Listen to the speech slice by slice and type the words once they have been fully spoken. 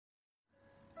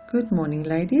Good morning,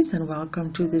 ladies, and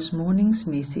welcome to this morning's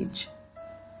message.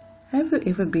 Have you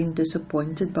ever been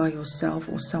disappointed by yourself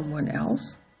or someone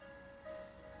else?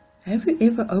 Have you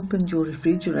ever opened your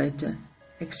refrigerator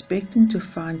expecting to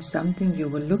find something you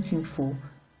were looking for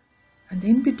and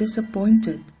then be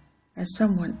disappointed as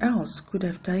someone else could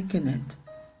have taken it?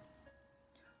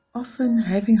 Often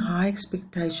having high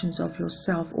expectations of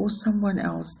yourself or someone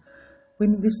else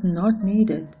when it is not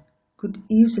needed could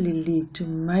easily lead to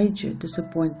major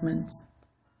disappointments.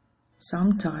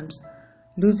 Sometimes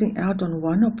losing out on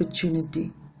one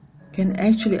opportunity can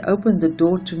actually open the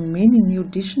door to many new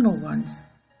additional ones.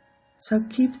 So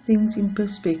keep things in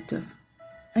perspective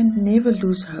and never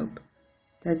lose hope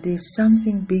that there's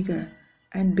something bigger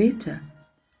and better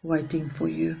waiting for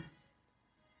you.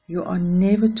 You are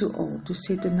never too old to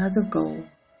set another goal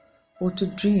or to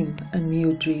dream a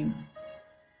new dream.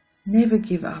 Never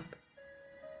give up.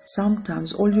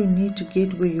 Sometimes all you need to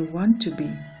get where you want to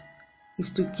be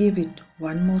is to give it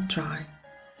one more try.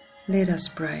 Let us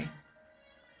pray.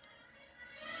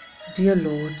 Dear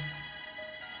Lord,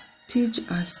 teach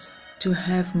us to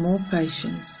have more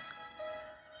patience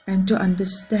and to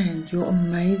understand your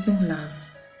amazing love.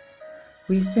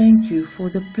 We thank you for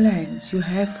the plans you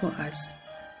have for us,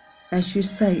 as you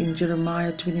say in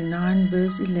Jeremiah 29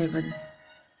 verse 11,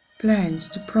 plans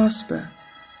to prosper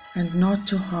and not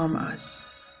to harm us.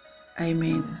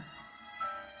 Amen.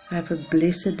 Have a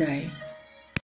blessed day.